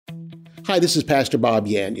Hi, this is Pastor Bob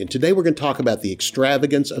Yandian. Today we're going to talk about the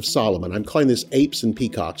extravagance of Solomon. I'm calling this apes and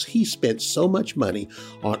peacocks. He spent so much money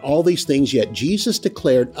on all these things, yet Jesus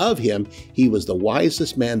declared of him he was the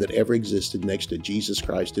wisest man that ever existed next to Jesus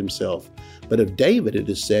Christ himself. But of David it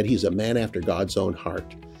is said he's a man after God's own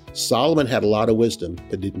heart. Solomon had a lot of wisdom,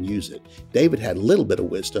 but didn't use it. David had a little bit of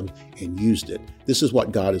wisdom and used it. This is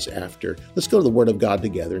what God is after. Let's go to the Word of God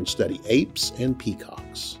together and study apes and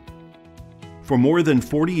peacocks. For more than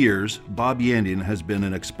 40 years, Bob Yandian has been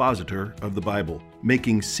an expositor of the Bible,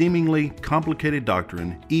 making seemingly complicated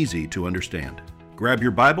doctrine easy to understand. Grab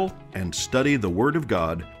your Bible and study the Word of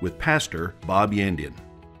God with Pastor Bob Yandian.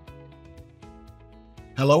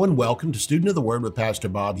 Hello and welcome to Student of the Word with Pastor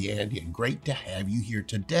Bob Yandian. Great to have you here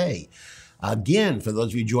today. Again, for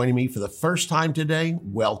those of you joining me for the first time today,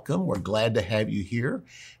 welcome. We're glad to have you here.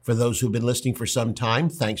 For those who've been listening for some time,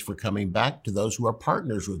 thanks for coming back. To those who are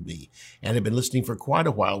partners with me and have been listening for quite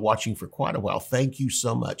a while, watching for quite a while, thank you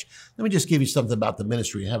so much. Let me just give you something about the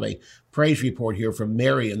ministry. I have a praise report here from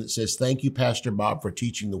Marion that says, "Thank you, Pastor Bob, for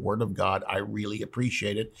teaching the Word of God. I really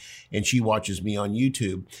appreciate it." And she watches me on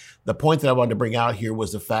YouTube. The point that I wanted to bring out here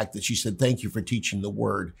was the fact that she said, "Thank you for teaching the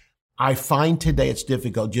Word." I find today it's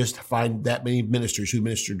difficult just to find that many ministers who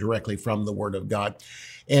minister directly from the Word of God.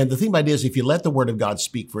 And the thing about it is, if you let the Word of God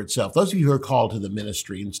speak for itself, those of you who are called to the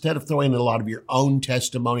ministry, instead of throwing in a lot of your own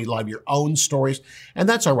testimony, a lot of your own stories, and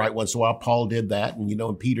that's all right once in a while. Paul did that,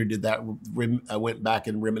 and Peter did that, went back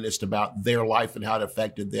and reminisced about their life and how it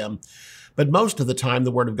affected them. But most of the time,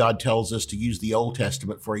 the Word of God tells us to use the Old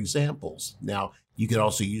Testament for examples. Now, you can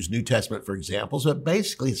also use New Testament for examples, but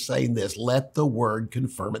basically saying this: let the Word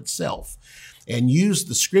confirm itself. And use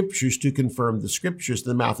the Scriptures to confirm the Scriptures. In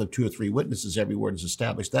the mouth of two or three witnesses, every word is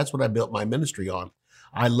established. That's what I built my ministry on.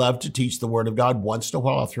 I love to teach the Word of God. Once in a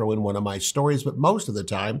while, I'll throw in one of my stories, but most of the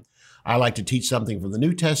time, I like to teach something from the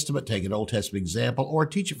New Testament, take an Old Testament example, or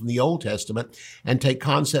teach it from the Old Testament and take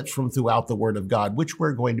concepts from throughout the Word of God, which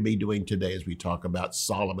we're going to be doing today as we talk about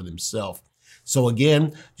Solomon himself. So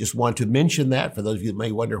again, just want to mention that for those of you that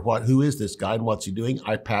may wonder who is this guy and what's he doing?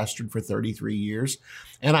 I pastored for 33 years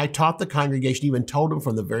and I taught the congregation, even told them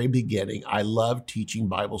from the very beginning, I love teaching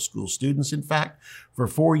Bible school students. In fact, for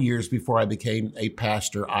 4 years before I became a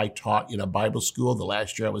pastor, I taught in a Bible school. The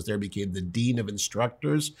last year I was there, became the dean of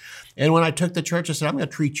instructors. And when I took the church, I said, I'm going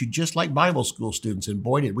to treat you just like Bible school students. And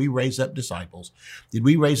boy, did we raise up disciples. Did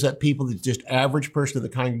we raise up people that just average person in the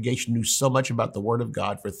congregation knew so much about the Word of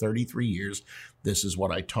God for 33 years. This is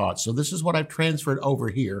what I taught. So this is what I've transferred over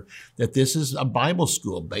here, that this is a Bible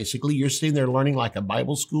school. Basically, you're sitting there learning like a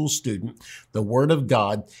Bible school student, the Word of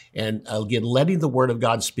God, and again, letting the Word of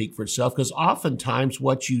God speak for itself, because oftentimes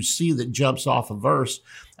what you see that jumps off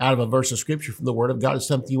out of a verse of Scripture from the Word of God is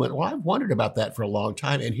something you went, well, I've wondered about that for a long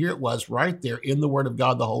time. And here it was right there in the Word of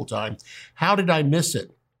God the whole time. How did I miss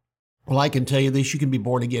it? Well, I can tell you this, you can be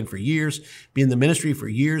born again for years, be in the ministry for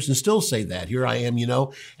years, and still say that. Here I am,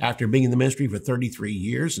 after being in the ministry for 33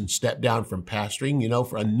 years and stepped down from pastoring,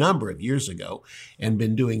 for a number of years ago, and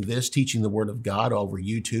been doing this, teaching the Word of God over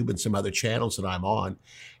YouTube and some other channels that I'm on.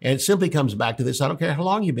 And it simply comes back to this: I don't care how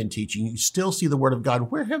long you've been teaching, you still see the Word of God.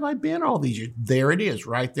 Where have I been all these years? There it is,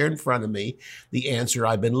 right there in front of me, the answer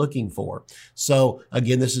I've been looking for. So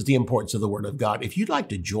again, this is the importance of the Word of God. If you'd like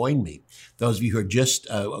to join me, those of you who are just,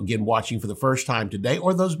 again, watching for the first time today,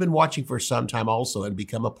 or those who've been watching for some time also and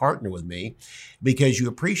become a partner with me because you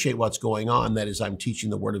appreciate what's going on, that is, I'm teaching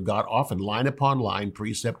the Word of God often line upon line,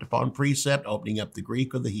 precept upon precept, opening up the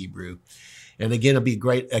Greek or the Hebrew. And again, it'll be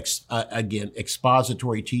great,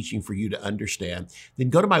 expository teaching for you to understand. Then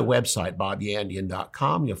go to my website,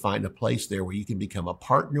 bobyandian.com. You'll find a place there where you can become a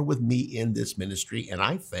partner with me in this ministry, and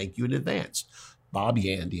I thank you in advance.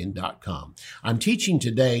 bobyandian.com. I'm teaching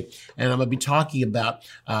today, and I'm going to be talking about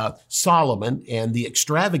Solomon and the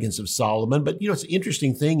extravagance of Solomon. But, the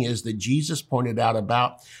interesting thing is that Jesus pointed out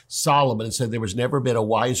about Solomon and said there was never been a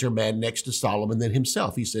wiser man next to Solomon than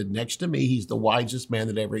himself. He said, next to me, he's the wisest man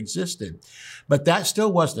that ever existed. But that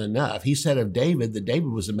still wasn't enough. He said of David that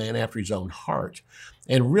David was a man after his own heart.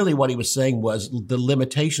 And really what he was saying was the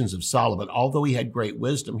limitations of Solomon. Although he had great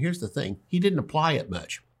wisdom, here's the thing: he didn't apply it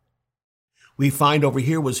much. We find over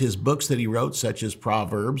here was his books that he wrote, such as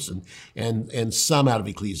Proverbs and some out of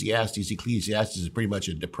Ecclesiastes. Ecclesiastes is pretty much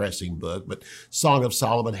a depressing book, but Song of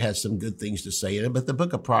Solomon has some good things to say in it. But the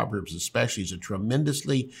book of Proverbs especially is a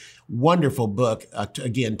tremendously wonderful book,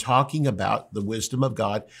 again, talking about the wisdom of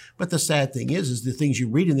God. But the sad thing is the things you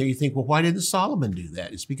read in there, you think, well, why didn't Solomon do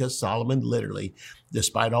that? It's because Solomon literally,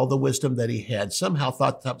 despite all the wisdom that he had, somehow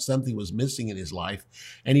thought something was missing in his life.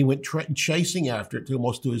 And he went chasing after it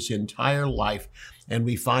almost through his entire life. And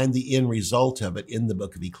we find the end result of it in the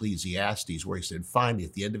book of Ecclesiastes, where he said, finally,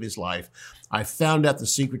 at the end of his life, I found out the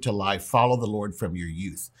secret to life, follow the Lord from your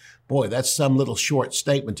youth. Boy, that's some little short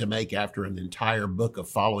statement to make after an entire book of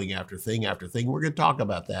following after thing after thing. We're going to talk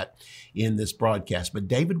about that in this broadcast. But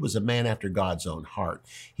David was a man after God's own heart.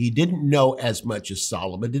 He didn't know as much as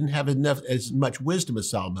Solomon, didn't have as much wisdom as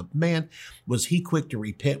Solomon. But man, was he quick to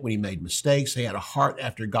repent when he made mistakes. He had a heart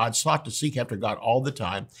after God, sought to seek after God all the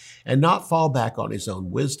time, and not fall back on his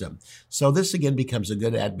own wisdom. So this again becomes a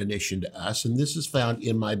good admonition to us. And this is found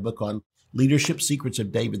in my book on Leadership Secrets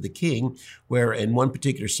of David the King, where in one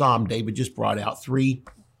particular psalm, David just brought out 3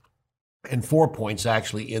 and 4 points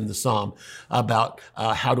actually in the psalm about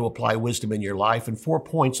how to apply wisdom in your life, and 4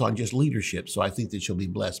 points on just leadership. So I think that you'll be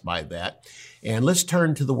blessed by that. And let's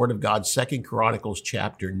turn to the Word of God, 2 Chronicles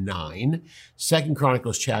chapter 9. 2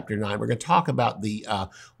 Chronicles chapter 9. We're going to talk about the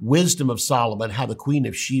wisdom of Solomon, how the Queen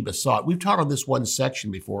of Sheba saw it. We've taught on this one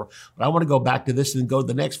section before, but I want to go back to this and go to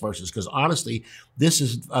the next verses, because honestly, this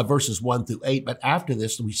is verses 1 through 8. But after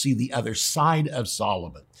this, we see the other side of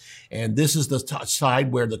Solomon. And this is the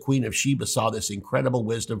side where the Queen of Sheba saw this incredible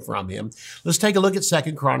wisdom from him. Let's take a look at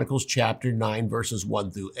 2 Chronicles chapter 9, verses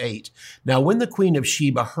 1 through 8. Now, when the Queen of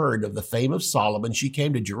Sheba heard of the fame of Solomon, she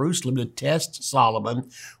came to Jerusalem to test Solomon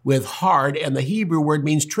with hard, and the Hebrew word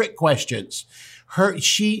means trick questions.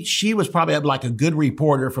 She was probably like a good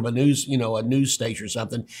reporter from a news station or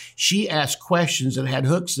something. She asked questions that had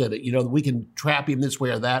hooks in it. We can trap him this way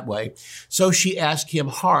or that way. So she asked him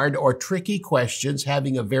hard or tricky questions,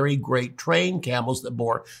 having a very great train, camels that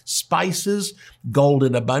bore spices, gold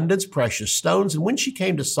in abundance, precious stones. And when she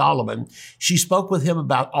came to Solomon, she spoke with him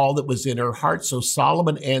about all that was in her heart. So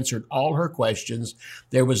Solomon answered all her questions.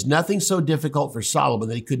 There was nothing so difficult for Solomon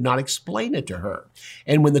that he could not explain it to her.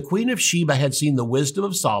 And when the Queen of Sheba had seen the wisdom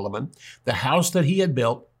of Solomon, the house that he had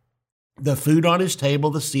built, the food on his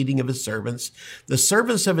table, the seating of his servants, the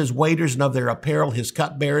servants of his waiters and of their apparel, his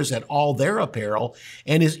cupbearers and all their apparel,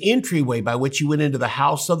 and his entryway by which he went into the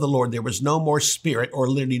house of the Lord, there was no more spirit, or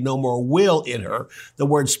literally no more will in her. The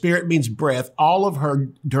word spirit means breath. All of her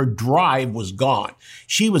drive was gone.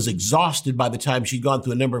 She was exhausted by the time she'd gone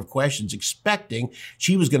through a number of questions, expecting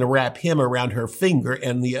she was going to wrap him around her finger,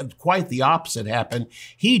 and quite the opposite happened.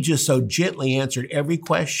 He just so gently answered every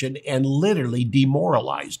question and literally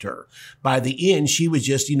demoralized her. By the end, she was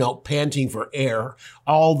just, panting for air.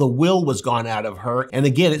 All the will was gone out of her. And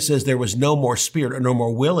again, it says there was no more spirit or no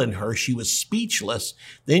more will in her. She was speechless.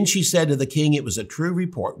 Then she said to the king, it was a true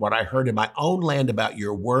report, what I heard in my own land about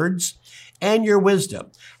your words and your wisdom.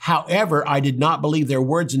 However, I did not believe their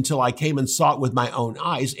words until I came and saw it with my own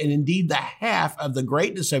eyes. And indeed, the half of the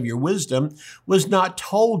greatness of your wisdom was not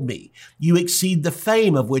told me. You exceed the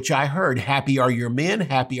fame of which I heard. Happy are your men,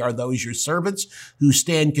 happy are those your servants who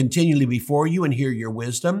stand continually before you and hear your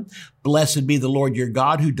wisdom. Blessed be the Lord your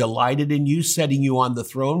God, who delighted in you, setting you on the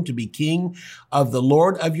throne to be king of the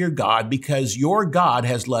Lord of your God, because your God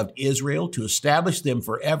has loved Israel to establish them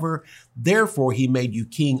forever. Therefore, he made you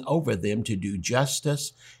king over them to do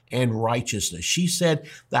justice and righteousness. She said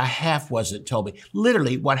the half wasn't told me.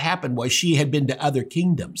 Literally, what happened was she had been to other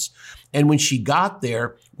kingdoms. And when she got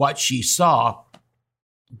there, what she saw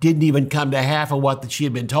didn't even come to half of what she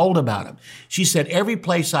had been told about him. She said, every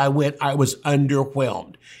place I went, I was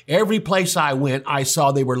underwhelmed. Every place I went, I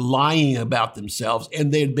saw they were lying about themselves, and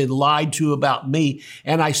they'd been lied to about me.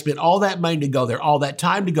 And I spent all that money to go there, all that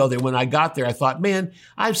time to go there. When I got there, I thought, man,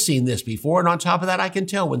 I've seen this before. And on top of that, I can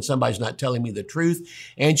tell when somebody's not telling me the truth.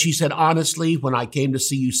 And she said, honestly, when I came to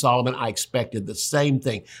see you, Solomon, I expected the same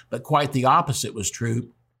thing, but quite the opposite was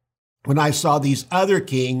true. When I saw these other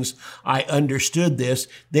kings, I understood this.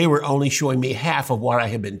 They were only showing me half of what I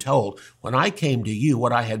had been told. When I came to you,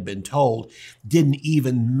 what I had been told didn't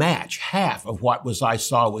even match half of what I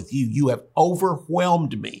saw with you. You have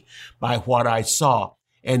overwhelmed me by what I saw.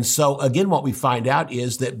 And so again, what we find out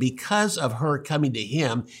is that because of her coming to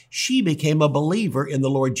him, she became a believer in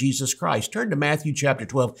the Lord Jesus Christ. Turn to Matthew chapter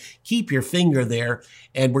 12. Keep your finger there,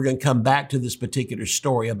 and we're going to come back to this particular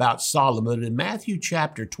story about Solomon. In Matthew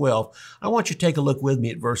chapter 12, I want you to take a look with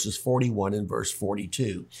me at verses 41 and verse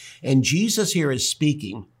 42. And Jesus here is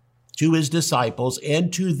speaking to his disciples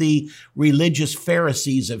and to the religious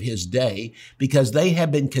Pharisees of his day, because they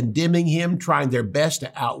have been condemning him, trying their best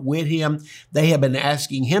to outwit him. They have been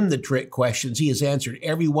asking him the trick questions. He has answered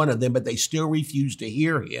every one of them, but they still refuse to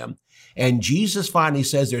hear him. And Jesus finally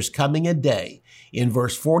says there's coming a day in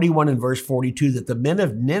verse 41 and verse 42 that the men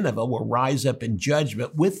of Nineveh will rise up in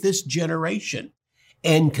judgment with this generation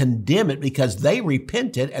and condemn it, because they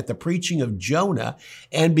repented at the preaching of Jonah,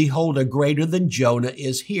 and behold, a greater than Jonah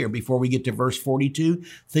is here. Before we get to verse 42,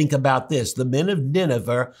 think about this. The men of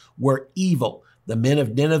Nineveh were evil. The men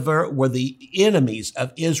of Nineveh were the enemies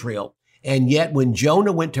of Israel. And yet when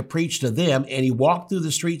Jonah went to preach to them and he walked through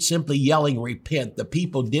the street simply yelling, repent, the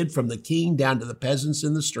people did, from the king down to the peasants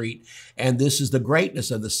in the street. And this is the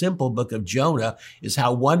greatness of the simple book of Jonah, is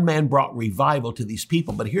how one man brought revival to these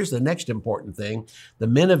people. But here's the next important thing. The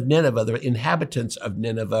men of Nineveh, the inhabitants of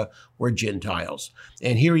Nineveh, were Gentiles.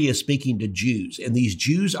 And here he is speaking to Jews. And these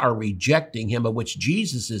Jews are rejecting him, of which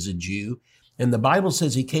Jesus is a Jew. And the Bible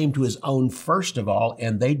says he came to his own first of all,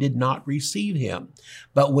 and they did not receive him.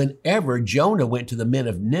 But whenever Jonah went to the men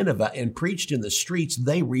of Nineveh and preached in the streets,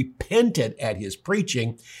 they repented at his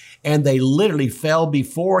preaching, and they literally fell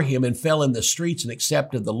before him and fell in the streets and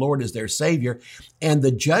accepted the Lord as their Savior. And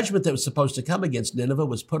the judgment that was supposed to come against Nineveh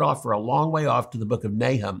was put off for a long way off to the book of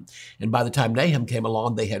Nahum. And by the time Nahum came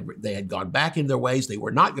along, they had gone back in their ways. They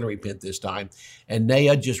were not going to repent this time. And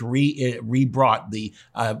Nahum just re-brought the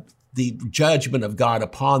judgment of God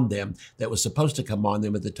upon them that was supposed to come on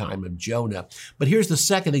them at the time of Jonah. But here's the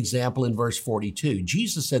second example in verse 42.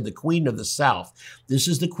 Jesus said the queen of the south, this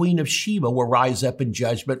is the queen of Sheba, will rise up in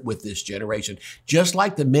judgment with this generation. Just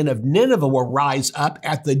like the men of Nineveh will rise up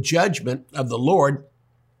at the judgment of the Lord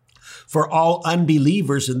for all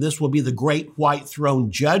unbelievers, and this will be the great white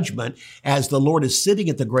throne judgment. As the Lord is sitting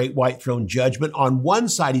at the great white throne judgment, on one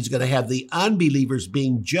side, he's going to have the unbelievers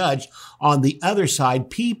being judged. On the other side,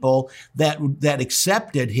 people that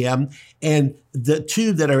accepted him. And the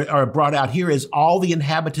two that are brought out here is all the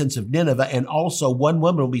inhabitants of Nineveh, and also one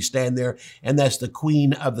woman will be standing there, and that's the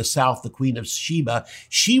queen of the south, the queen of Sheba.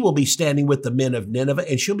 She will be standing with the men of Nineveh,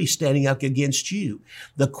 and she'll be standing up against you.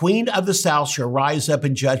 The queen of the south shall rise up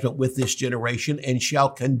in judgment with this generation and shall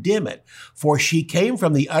condemn it. For she came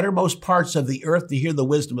from the uttermost parts of the earth to hear the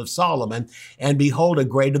wisdom of Solomon, and behold, a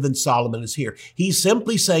greater than Solomon is here. He's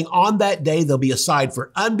simply saying on that day, there'll be a side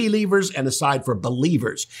for unbelievers and a side for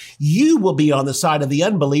believers. You will be on the side of the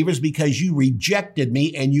unbelievers because you rejected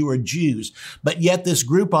me and you are Jews. But yet this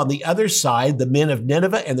group on the other side, the men of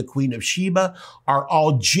Nineveh and the queen of Sheba, are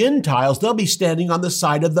all Gentiles. They'll be standing on the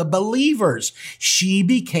side of the believers. She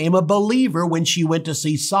became a believer when she went to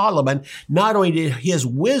see Solomon. Not only did his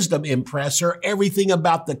wisdom impress her, everything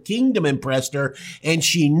about the kingdom impressed her, and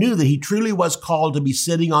she knew that he truly was called to be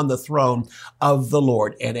sitting on the throne of the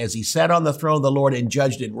Lord. And as he sat on the throne of the Lord and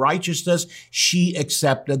judged in righteousness, she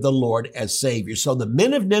accepted the Lord as Savior. So the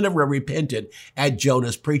men of Nineveh repented at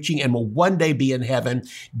Jonah's preaching and will one day be in heaven.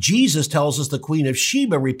 Jesus tells us the queen of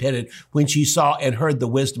Sheba repented when she saw and heard the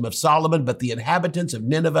wisdom of Solomon, but the inhabitants of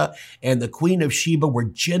Nineveh and the queen of Sheba were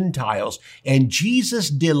Gentiles. And Jesus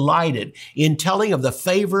delighted in telling of the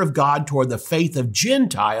favor of God toward the faith of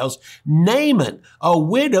Gentiles. Naaman, a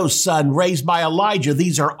widow's son raised by Elijah,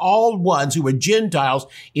 these are all ones who were Gentiles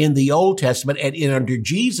in the Old Testament. And under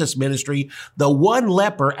Jesus' ministry, the one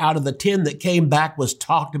leper out of the 10 that came back was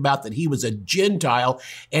talked about that he was a Gentile.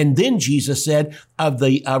 And then Jesus said of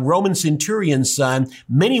the Roman centurion's son,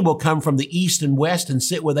 many will come from the east and west and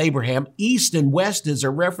sit with Abraham. East and west is a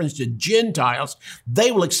reference to Gentiles.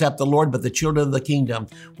 They will accept the Lord, but the children of the kingdom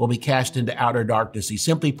will be cast into outer darkness. He's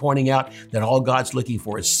simply pointing out that all God's looking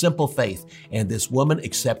for is simple faith. And this woman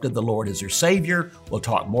accepted the Lord as her Savior. We'll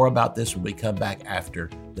talk more about this when we come back after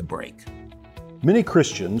the break. Many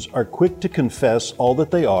Christians are quick to confess all that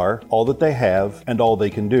they are, all that they have, and all they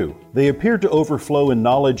can do. They appear to overflow in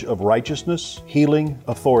knowledge of righteousness, healing,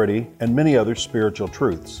 authority, and many other spiritual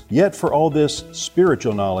truths. Yet for all this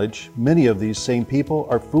spiritual knowledge, many of these same people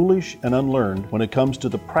are foolish and unlearned when it comes to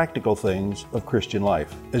the practical things of Christian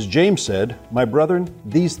life. As James said, "My brethren,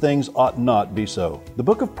 these things ought not be so." The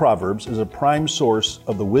book of Proverbs is a prime source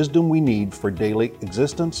of the wisdom we need for daily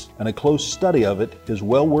existence, and a close study of it is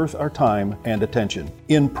well worth our time and attention.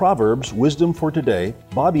 In Proverbs, Wisdom for Today,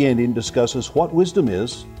 Bob Yandian discusses what wisdom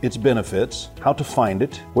is, its benefits, how to find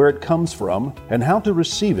it, where it comes from, and how to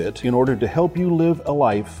receive it in order to help you live a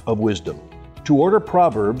life of wisdom. To order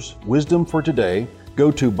Proverbs, Wisdom for Today, go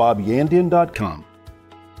to bobyandian.com.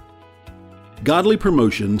 Godly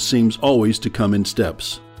promotion seems always to come in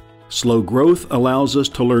steps. Slow growth allows us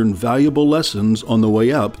to learn valuable lessons on the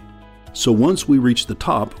way up, so once we reach the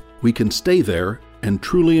top, we can stay there and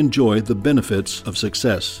truly enjoy the benefits of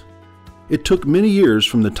success. It took many years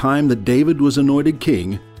from the time that David was anointed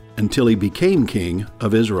king until he became king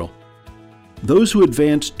of Israel. Those who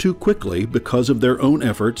advance too quickly because of their own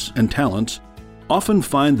efforts and talents often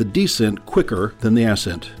find the descent quicker than the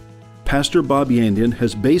ascent. Pastor Bob Yandian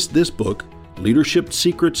has based this book, Leadership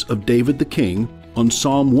Secrets of David the King, on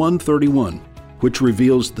Psalm 131. which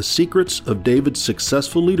reveals the secrets of David's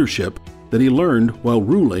successful leadership that he learned while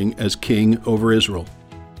ruling as king over Israel.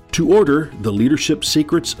 To order the Leadership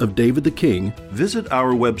Secrets of David the King, visit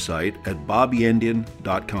our website at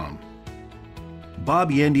bobyandian.com.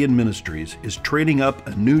 Bob Yandian Ministries is training up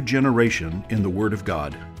a new generation in the Word of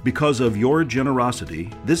God. Because of your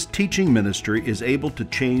generosity, this teaching ministry is able to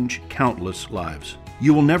change countless lives.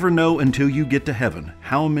 You will never know until you get to heaven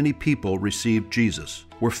how many people received Jesus,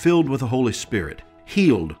 were filled with the Holy Spirit,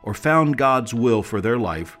 healed, or found God's will for their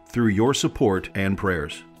life through your support and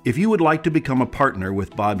prayers. If you would like to become a partner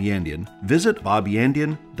with Bob Yandian, visit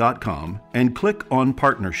bobyandian.com and click on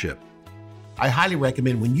Partnership. I highly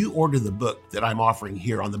recommend when you order the book that I'm offering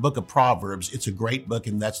here on the book of Proverbs. It's a great book,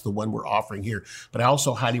 and that's the one we're offering here. But I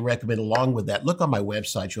also highly recommend, along with that, look on my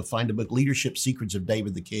website. You'll find a book, Leadership Secrets of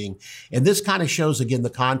David the King. And this kind of shows, again,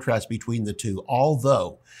 the contrast between the two.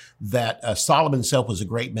 Although that Solomon himself was a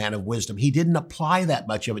great man of wisdom, he didn't apply that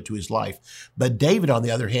much of it to his life. But David, on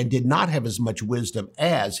the other hand, did not have as much wisdom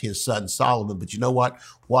as his son Solomon. But you know what?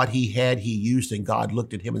 What he had, he used, and God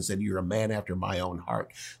looked at him and said, "You're a man after my own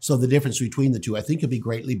heart." So the difference between the two, I think you'll be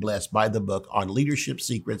greatly blessed by the book on Leadership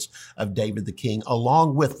Secrets of David the King,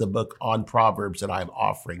 along with the book on Proverbs that I'm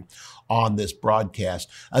offering on this broadcast.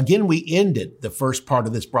 Again, we ended the first part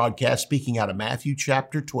of this broadcast speaking out of Matthew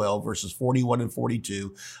chapter 12, verses 41 and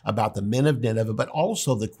 42, about the men of Nineveh, but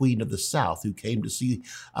also the queen of the south who came to see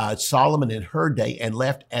Solomon in her day and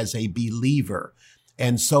left as a believer.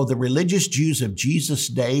 And so the religious Jews of Jesus'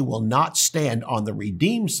 day will not stand on the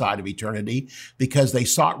redeemed side of eternity because they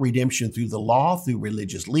sought redemption through the law, through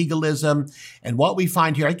religious legalism. And what we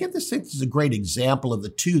find here, I think this is a great example of the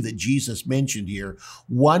two that Jesus mentioned here.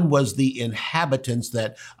 One was the inhabitants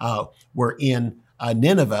that were in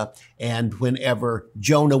Nineveh, and whenever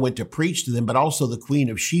Jonah went to preach to them, but also the Queen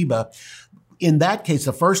of Sheba. In that case,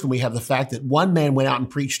 the first one, we have the fact that one man went out and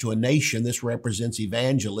preached to a nation. This represents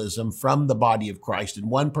evangelism from the body of Christ,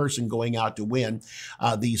 and one person going out to win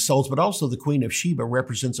these souls. But also the Queen of Sheba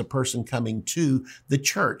represents a person coming to the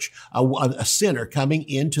church, a sinner coming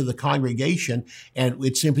into the congregation, and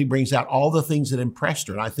it simply brings out all the things that impressed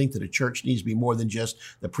her. And I think that a church needs to be more than just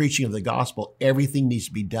the preaching of the gospel. Everything needs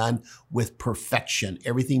to be done with perfection.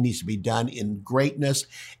 Everything needs to be done in greatness.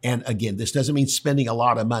 And again, this doesn't mean spending a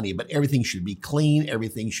lot of money, but everything should be clean.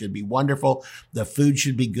 Everything should be wonderful. The food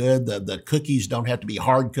should be good. The cookies don't have to be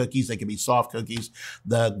hard cookies. They can be soft cookies.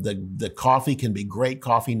 The coffee can be great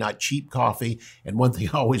coffee, not cheap coffee. And one thing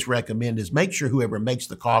I always recommend is make sure whoever makes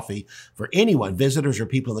the coffee for anyone, visitors or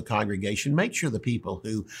people in the congregation, make sure the people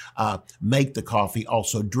who make the coffee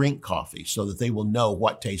also drink coffee so that they will know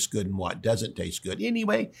what tastes good and what doesn't taste good.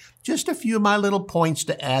 Anyway, just a few of my little points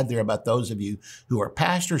to add there about those of you who are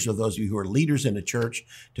pastors or those of you who are leaders in a church,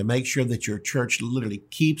 to make sure that your church literally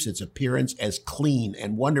keeps its appearance as clean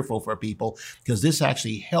and wonderful for people, because this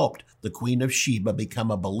actually helped the Queen of Sheba become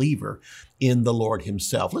a believer in the Lord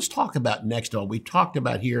himself. Let's talk about next one. We talked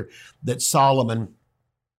about here that Solomon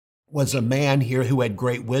was a man here who had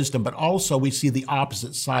great wisdom, but also we see the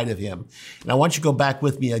opposite side of him. And I want you to go back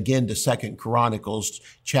with me again to 2 Chronicles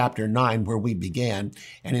chapter 9, where we began.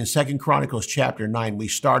 And in 2 Chronicles chapter 9, we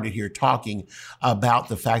started here talking about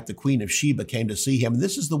the fact the Queen of Sheba came to see him. And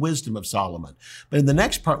this is the wisdom of Solomon. But in the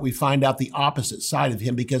next part, we find out the opposite side of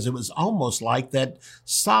him, because it was almost like that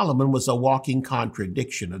Solomon was a walking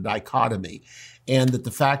contradiction, a dichotomy. And that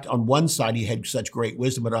the fact on one side, he had such great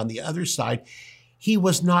wisdom, but on the other side, he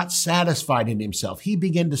was not satisfied in himself. He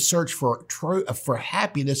began to search for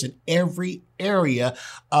happiness in every area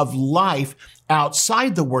of life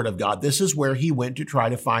outside the Word of God. This is where he went to try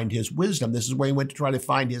to find his wisdom. This is where he went to try to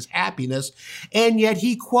find his happiness. And yet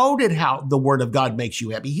he quoted how the Word of God makes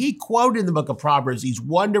you happy. He quoted in the book of Proverbs these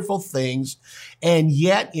wonderful things, and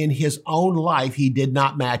yet in his own life, he did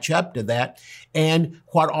not match up to that and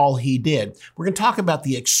what all he did. We're going to talk about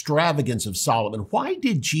the extravagance of Solomon. Why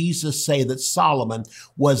did Jesus say that Solomon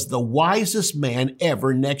was the wisest man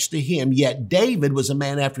ever next to him, yet David was a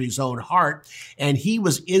man after his own heart, and he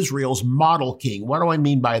was Israel's model king? What do I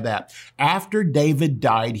mean by that? After David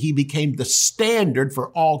died, he became the standard for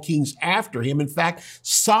all kings after him. In fact,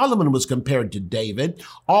 Solomon was compared to David.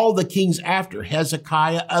 All the kings after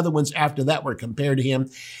Hezekiah, other ones after that, were compared to him.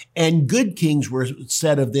 And good kings were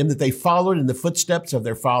said of them that they followed in the footsteps of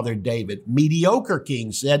their father David. Mediocre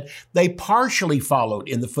kings said they partially followed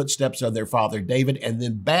in the footsteps of their father David. And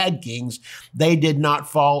then bad kings, they did not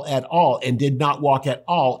fall at all and did not walk at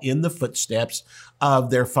all in the footsteps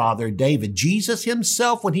of their father David. Jesus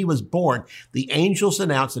himself, when he was born, the angels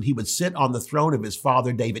announced that he would sit on the throne of his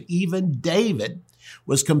father David. Even David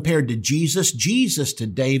was compared to Jesus, Jesus to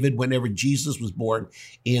David whenever Jesus was born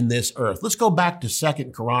in this earth. Let's go back to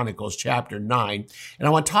 2 Chronicles chapter 9, and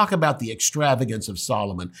I want to talk about the extravagance of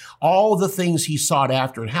Solomon, all the things he sought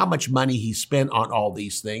after and how much money he spent on all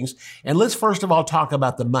these things. And let's first of all talk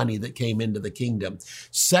about the money that came into the kingdom.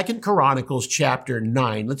 2 Chronicles chapter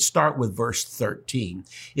 9, let's start with verse 13.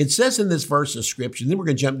 It says in this verse of scripture, then we're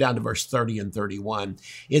going to jump down to verse 30 and 31.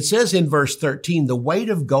 It says in verse 13, the weight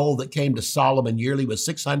of gold that came to Solomon yearly was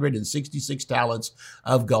 666 talents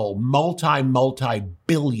of gold.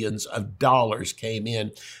 Multi-billions of dollars came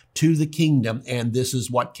in to the kingdom, and this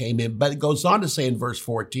is what came in. But it goes on to say in verse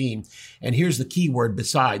 14, and here's the key word,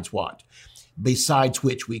 besides what? Besides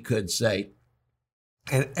which we could say.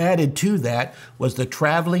 And added to that was the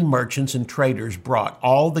traveling merchants and traders brought.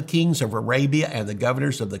 All the kings of Arabia and the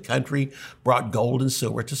governors of the country brought gold and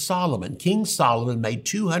silver to Solomon. King Solomon made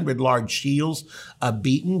 200 large shields of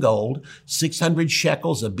beaten gold. 600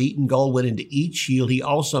 shekels of beaten gold went into each shield. He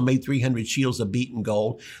also made 300 shields of beaten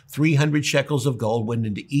gold. 300 shekels of gold went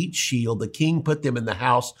into each shield. The king put them in the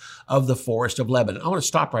house of the forest of Lebanon. I want to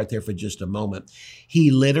stop right there for just a moment. He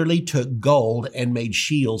literally took gold and made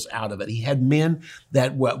shields out of it. He had men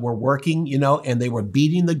that were working, and they were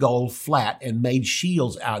beating the gold flat and made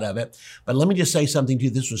shields out of it. But let me just say something to you.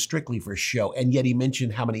 This was strictly for show. And yet he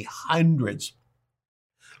mentioned how many hundreds.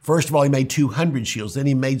 First of all, he made 200 shields. Then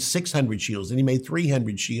he made 600 shields. Then he made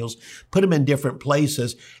 300 shields, put them in different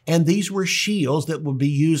places. And these were shields that would be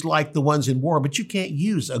used like the ones in war. But you can't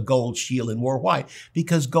use a gold shield in war. Why?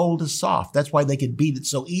 Because gold is soft. That's why they could beat it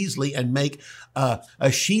so easily and make a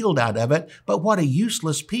shield out of it. But what a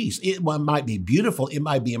useless piece. It might be beautiful. It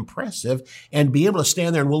might be impressive. And be able to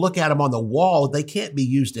stand there and we'll look at them on the wall. They can't be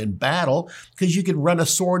used in battle because you could run a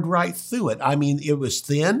sword right through it. I mean, it was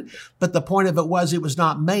thin, but the point of it was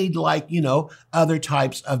not made like, other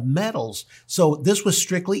types of metals. So this was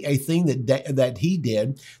strictly a thing that he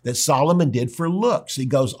did, that Solomon did for looks. He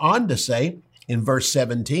goes on to say, in verse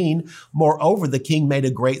 17, moreover, the king made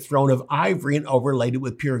a great throne of ivory and overlaid it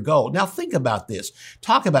with pure gold. Now think about this.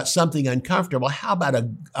 Talk about something uncomfortable. How about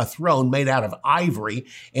a throne made out of ivory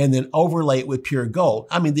and then overlay it with pure gold?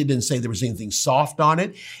 I mean, they didn't say there was anything soft on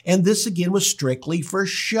it. And this again was strictly for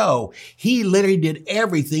show. He literally did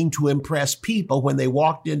everything to impress people when they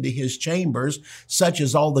walked into his chambers, such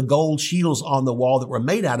as all the gold shields on the wall that were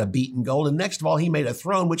made out of beaten gold. And next of all, he made a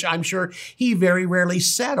throne, which I'm sure he very rarely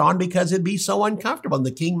sat on because it'd be so uncomfortable. And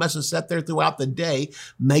the king must have sat there throughout the day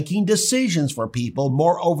making decisions for people.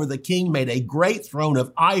 Moreover, the king made a great throne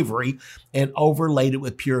of ivory and overlaid it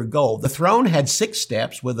with pure gold. The throne had 6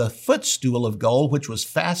 steps with a footstool of gold, which was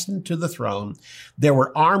fastened to the throne. There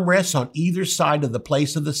were armrests on either side of the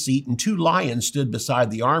place of the seat, and 2 lions stood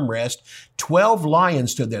beside the armrest. 12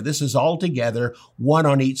 lions stood there. This is all together, 1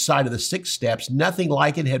 on each side of the 6 steps. Nothing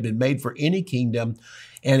like it had been made for any kingdom.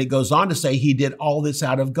 And it goes on to say he did all this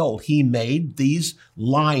out of gold. He made these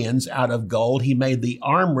lions out of gold. He made the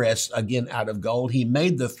armrests again out of gold. He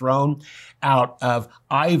made the throne out of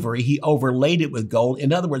ivory. He overlaid it with gold.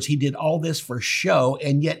 In other words, he did all this for show,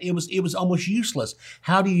 and yet it was almost useless.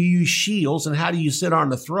 How do you use shields and how do you sit on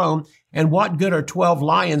the throne? And what good are 12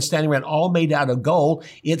 lions standing around all made out of gold?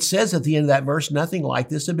 It says at the end of that verse, nothing like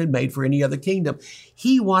this had been made for any other kingdom.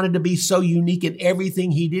 He wanted to be so unique in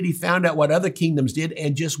everything he did. He found out what other kingdoms did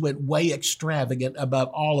and just went way extravagant above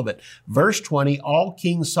all of it. Verse 20, all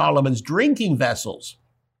King Solomon's drinking vessels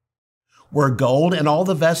were gold, and all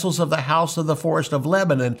the vessels of the house of the forest of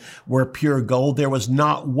Lebanon were pure gold. There was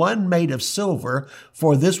not one made of silver,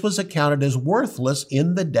 for this was accounted as worthless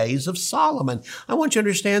in the days of Solomon. I want you to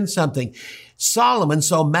understand something. Solomon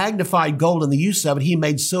so magnified gold in the use of it, he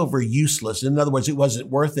made silver useless. In other words, it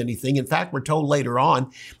wasn't worth anything. In fact, we're told later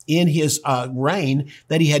on in his reign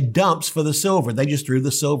that he had dumps for the silver. They just threw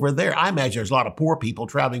the silver there. I imagine there's a lot of poor people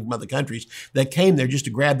traveling from other countries that came there just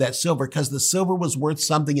to grab that silver because the silver was worth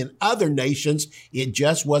something in other nations. It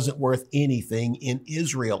just wasn't worth anything in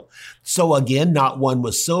Israel. So again, not one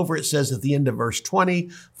was silver. It says at the end of verse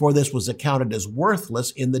 20, for this was accounted as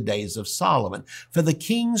worthless in the days of Solomon. For the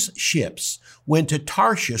king's ships went to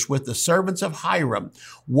Tarshish with the servants of Hiram.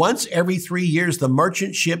 Once every 3 years, the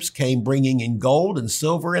merchant ships came bringing in gold and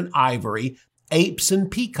silver and ivory, apes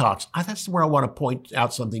and peacocks. That's where I want to point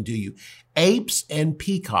out something to you. Apes and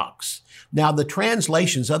peacocks. Now, the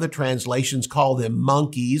other translations call them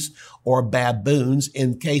monkeys or baboons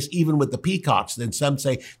in case even with the peacocks. Then some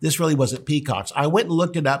say this really wasn't peacocks. I went and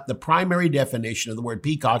looked it up. The primary definition of the word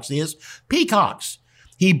peacocks is peacocks.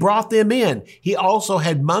 He brought them in. He also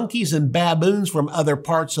had monkeys and baboons from other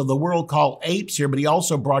parts of the world called apes here, but he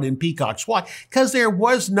also brought in peacocks. Why? Because there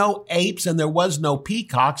was no apes and there was no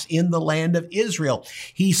peacocks in the land of Israel.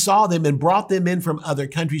 He saw them and brought them in from other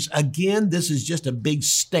countries. Again, this is just a big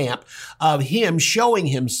stamp of him showing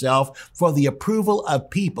himself for the approval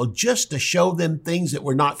of people, just to show them things that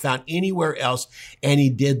were not found anywhere else. And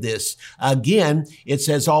he did this. Again, it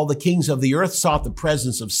says all the kings of the earth sought the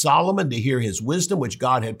presence of Solomon to hear his wisdom, which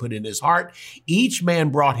God had put in his heart. Each man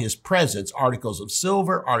brought his presents, articles of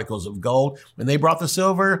silver, articles of gold. When they brought the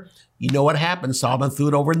silver, you know what happened. Solomon threw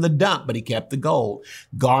it over in the dump, but he kept the gold.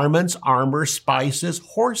 Garments, armor, spices,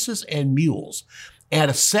 horses, and mules, at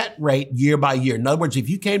a set rate year by year. In other words, if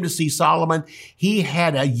you came to see Solomon, he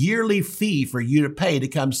had a yearly fee for you to pay to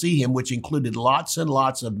come see him, which included lots and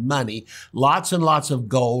lots of money, lots and lots of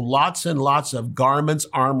gold, lots and lots of garments,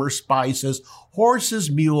 armor, spices, horses,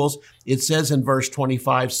 mules. It says in verse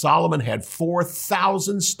 25, Solomon had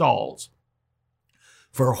 4,000 stalls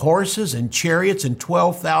for horses and chariots and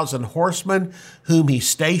 12,000 horsemen, whom he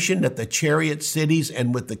stationed at the chariot cities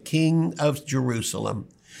and with the king of Jerusalem.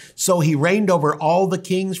 So he reigned over all the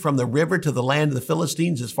kings from the river to the land of the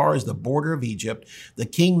Philistines as far as the border of Egypt. The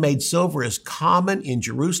king made silver as common in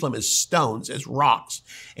Jerusalem as stones, as rocks.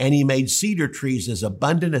 And he made cedar trees as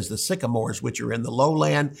abundant as the sycamores, which are in the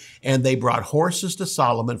lowland. And they brought horses to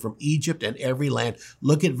Solomon from Egypt and every land.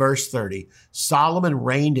 Look at verse 30. Solomon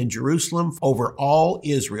reigned in Jerusalem over all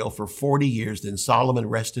Israel for 40 years. Then Solomon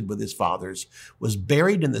rested with his fathers, was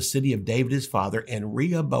buried in the city of David his father, and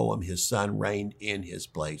Rehoboam his son reigned in his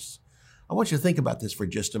place. I want you to think about this for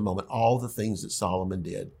just a moment. All the things that Solomon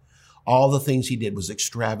did, all the things he did was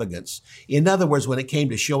extravagance. In other words, when it came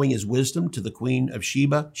to showing his wisdom to the queen of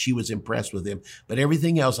Sheba, she was impressed with him. But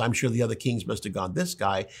everything else, I'm sure the other kings must have gone, this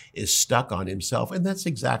guy is stuck on himself. And that's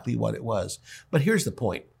exactly what it was. But here's the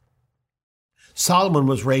point. Solomon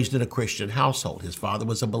was raised in a Christian household. His father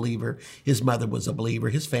was a believer. His mother was a believer.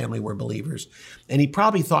 His family were believers. And he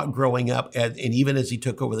probably thought growing up, and even as he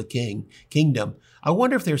took over the kingdom, I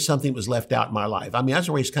wonder if there's something that was left out in my life. I mean, I was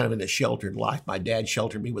raised kind of in a sheltered life. My dad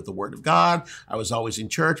sheltered me with the word of God. I was always in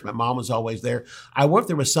church. My mom was always there. I wonder if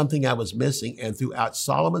there was something I was missing. And throughout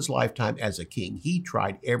Solomon's lifetime as a king, he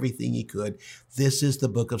tried everything he could. This is the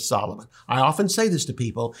book of Solomon. I often say this to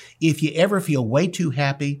people. If you ever feel way too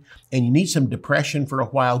happy and you need some depression for a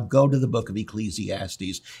while, go to the book of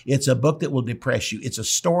Ecclesiastes. It's a book that will depress you. It's a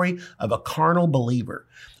story of a carnal believer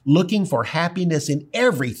looking for happiness in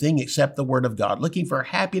everything except the word of God, looking for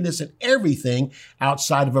happiness in everything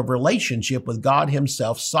outside of a relationship with God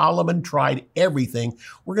himself. Solomon tried everything.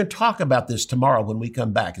 We're going to talk about this tomorrow when we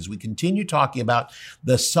come back as we continue talking about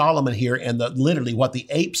the Solomon here, and literally what the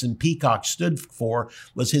apes and peacocks stood for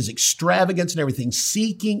was his extravagance and everything,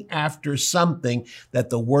 seeking after something that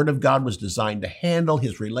the word of God was designed to handle.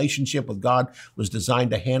 His relationship with God was designed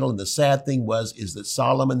to handle. And the sad thing is that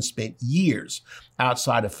Solomon spent years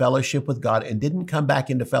outside of fellowship with God and didn't come back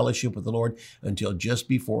into fellowship with the Lord until just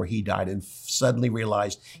before he died, and suddenly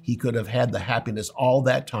realized he could have had the happiness all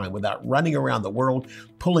that time without running around the world,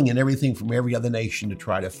 pulling in everything from every other nation to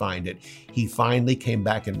try to find it. He finally came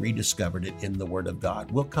back and rediscovered it in the Word of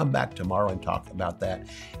God. We'll come back tomorrow and talk about that,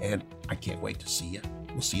 and I can't wait to see you.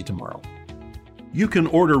 We'll see you tomorrow. You can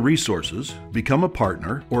order resources, become a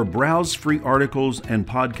partner, or browse free articles and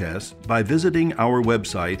podcasts by visiting our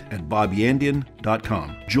website at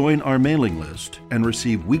bobyandian.com. Join our mailing list and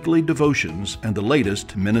receive weekly devotions and the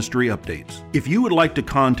latest ministry updates. If you would like to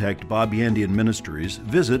contact Bob Yandian Ministries,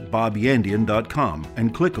 visit bobyandian.com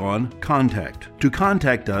and click on Contact. To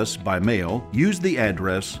contact us by mail, use the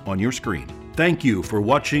address on your screen. Thank you for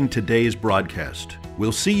watching today's broadcast.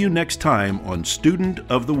 We'll see you next time on Student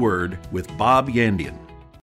of the Word with Bob Yandian.